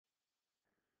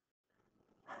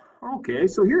Okay,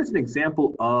 so here's an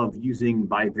example of using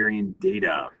bivariant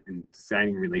data and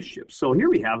deciding relationships. So here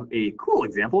we have a cool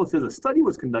example. It says a study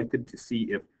was conducted to see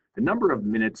if the number of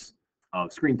minutes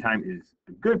of screen time is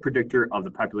a good predictor of the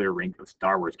popularity rank of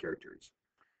Star Wars characters.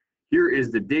 Here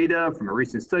is the data from a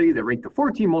recent study that ranked the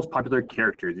 14 most popular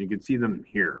characters. You can see them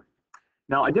here.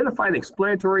 Now identify the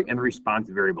explanatory and the response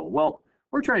variable. Well,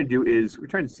 what we're trying to do is we're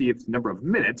trying to see if the number of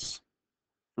minutes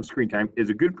of screen time is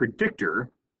a good predictor,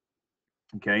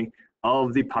 okay,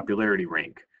 of the popularity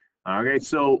rank. Okay,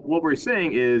 so what we're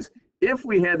saying is if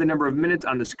we had the number of minutes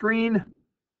on the screen,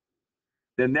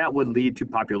 then that would lead to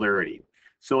popularity.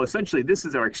 So essentially this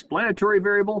is our explanatory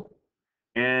variable,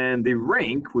 and the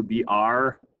rank would be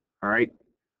our, all right,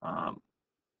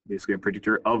 basically a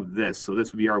predictor of this. So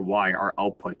this would be our Y, our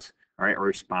output, all right, our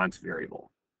response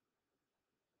variable.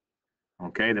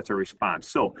 Okay, that's our response.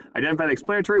 So identify the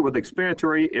explanatory. What the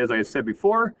explanatory, as I said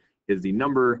before, is the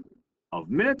number of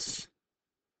minutes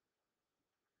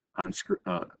on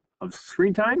of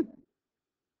screen time.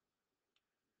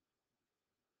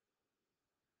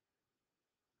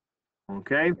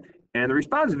 Okay, and the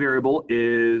response variable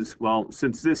is, well,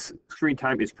 since this screen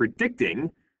time is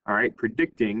predicting, all right,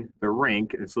 predicting the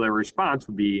rank, and so the response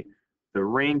would be the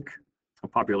rank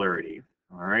of popularity,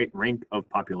 all right, rank of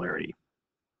popularity.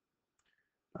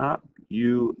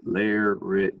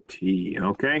 Popularity,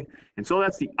 okay, and so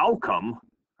that's the outcome,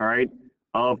 all right,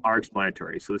 of our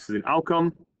explanatory. So this is an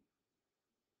outcome,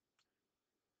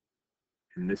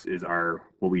 and this is our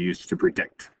what we use to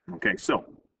predict. Okay, so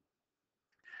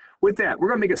with that, we're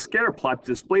going to make a scatter plot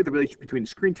to display the relationship between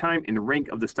screen time and the rank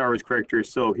of the Star Wars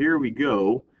characters. So here we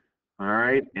go. All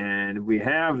right, and we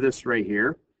have this right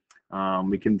here.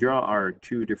 We can draw our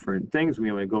two different things.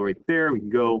 We want to go right there. We can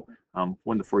go 1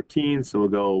 to 14. So we'll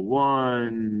go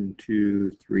 1,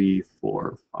 2, 3,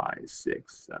 4, 5,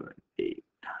 6, 7, 8,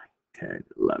 9, 10,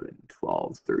 11,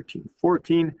 12, 13,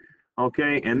 14.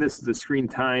 Okay, and this is the screen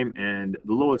time, and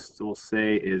the lowest we'll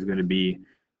say is going to be,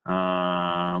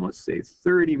 let's say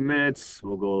 30 minutes.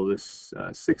 We'll go this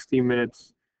 60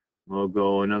 minutes. We'll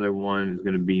go another one is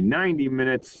going to be 90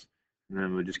 minutes. And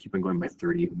then we'll just keep on going by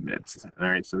 30 minutes. All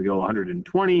right, so we go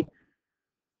 120.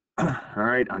 All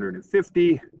right,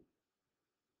 150.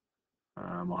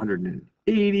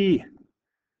 180.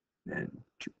 Then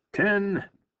 210.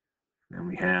 Then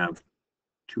we have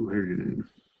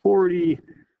 240.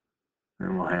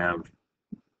 Then we'll have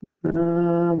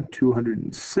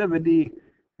 270.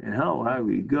 And how high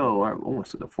we go?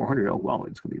 Almost to the 400. Oh, wow,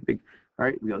 it's going to be big. All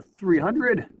right, we go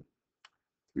 300.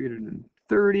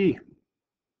 330.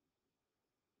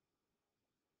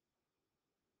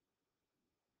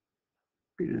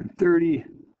 330,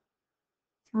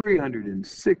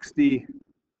 360,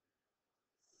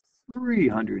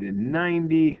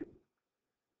 390,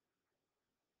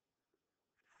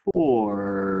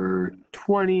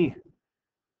 420,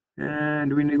 and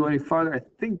do we need to go any farther? I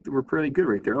think we're pretty good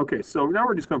right there. Okay, so now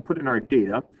we're just going to put in our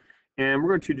data, and we're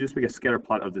going to just make a scatter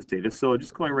plot of this data. So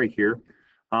just going right here,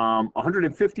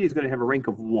 150 is going to have a rank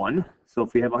of 1. So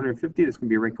if we have 150, it's going to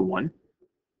be a rank of 1.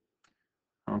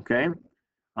 Okay.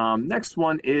 Next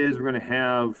one is we're going to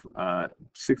have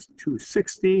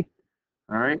 260,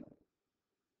 all right,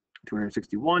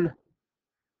 261,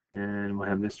 and we'll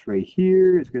have this right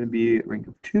here. It's going to be a rank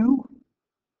of 2,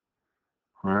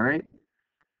 all right,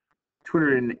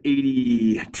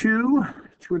 282,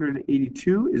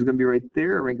 282 is going to be right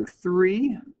there, a rank of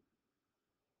 3,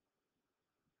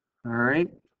 all right,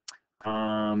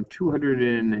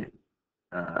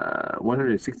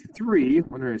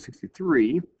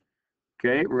 163,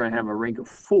 okay, we're going to have a rank of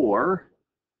 4.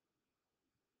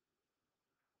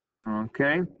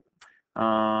 Okay.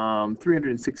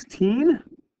 316.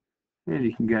 And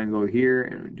you can kind of go here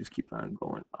and just keep on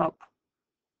going up.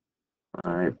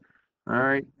 5. All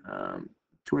right.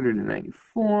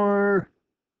 294.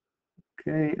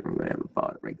 Okay. And we're going to have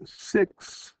about a rank of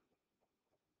 6.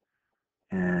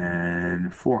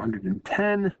 And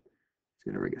 410. It's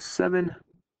going to rank of 7.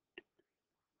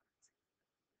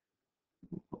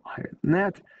 Higher than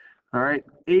that. All right,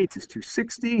 8 is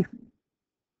 260.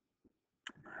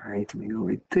 All right, let me go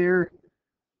right there.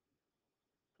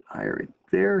 Higher right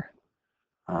there.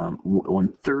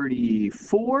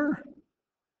 134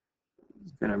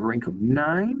 is going to have a rank of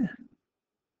 9.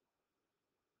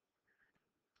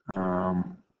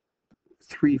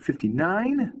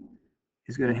 359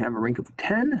 is going to have a rank of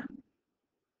 10.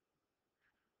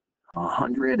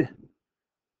 100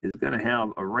 is going to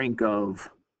have a rank of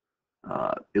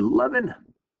 11,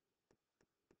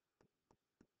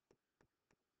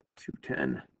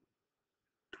 210,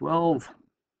 12,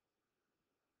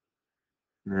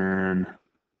 and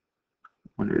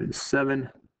 107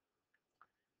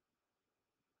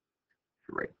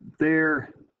 right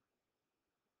there.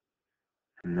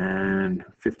 And then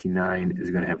 59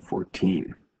 is going to have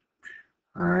 14.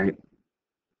 All right.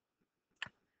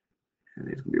 And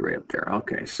these will be right up there.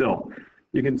 Okay, so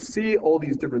you can see all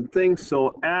these different things.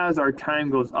 So as our time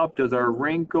goes up, does our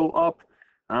rank go up?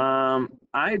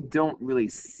 I don't really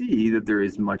see that there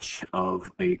is much of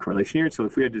a correlation here. So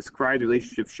if we had to describe the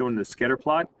relationship shown in the scatter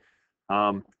plot,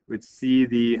 we'd see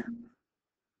the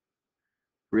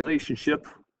relationship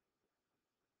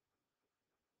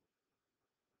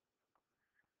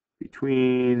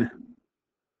between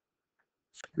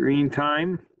screen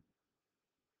time,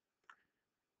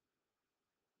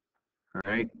 all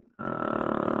right,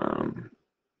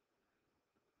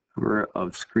 number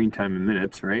of screen time in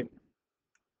minutes, right?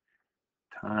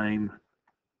 Time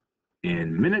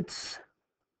in minutes.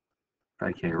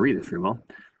 I can't read this very well.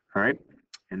 All right,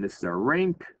 and this is our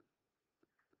rank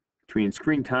between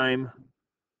screen time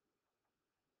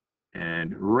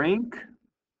and rank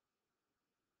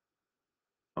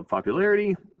of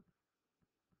popularity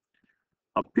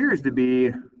appears to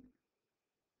be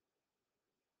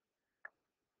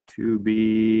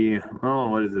oh,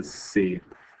 what does this see?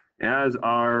 As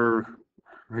our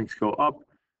ranks go up,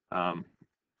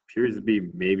 appears to be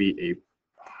maybe a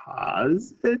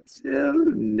positive,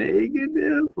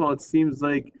 negative. Well, it seems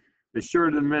like the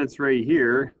shorter the minutes right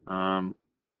here, the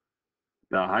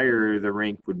higher the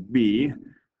rank would be.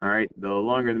 All right, the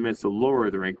longer the minutes, the lower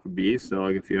the rank would be. So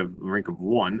if you have a rank of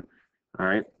 1, all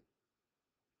right.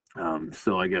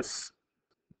 So I guess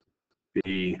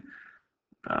the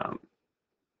a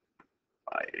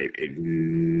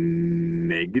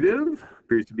negative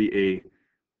appears to be a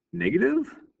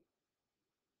negative.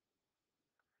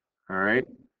 All right,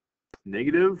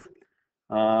 negative.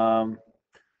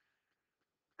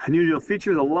 Unusual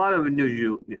features, a lot of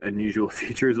unusual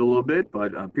features a little bit,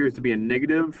 but appears to be a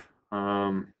negative.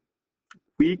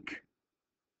 Weak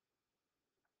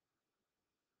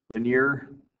linear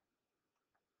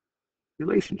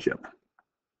relationship.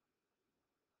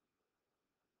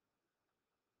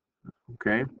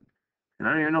 Okay, and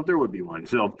I don't even know if there would be one.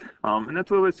 So, and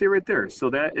that's what I would say right there. So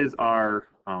that is our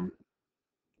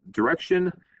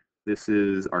direction. This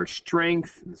is our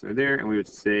strength. These are there, and we would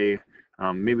say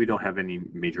maybe we don't have any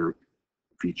major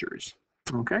features.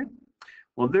 Okay,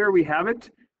 well there we have it.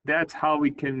 That's how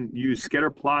we can use scatter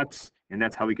plots, and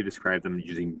that's how we can describe them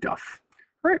using DUF.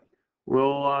 All right,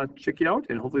 we'll check you out,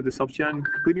 and hopefully this helps you on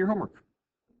completing your homework.